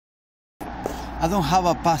I don't have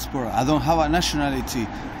a passport, I don't have a nationality,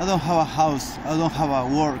 I don't have a house, I don't have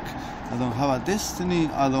a work, I don't have a destiny,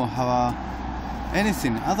 I don't have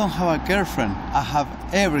anything, I don't have a girlfriend. I have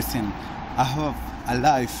everything. I have a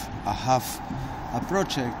life, I have a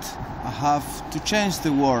project, I have to change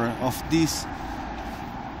the world of this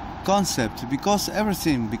concept, because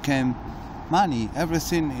everything became money,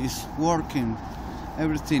 everything is working,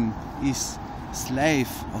 everything is slave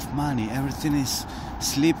of money, everything is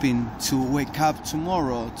sleeping to wake up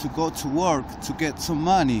tomorrow, to go to work, to get some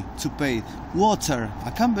money, to pay water.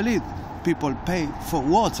 I can't believe people pay for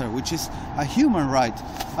water, which is a human right.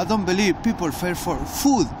 I don't believe people pay for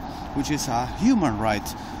food, which is a human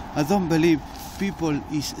right. I don't believe people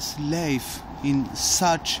is slave in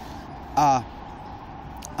such a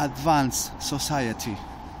advanced society.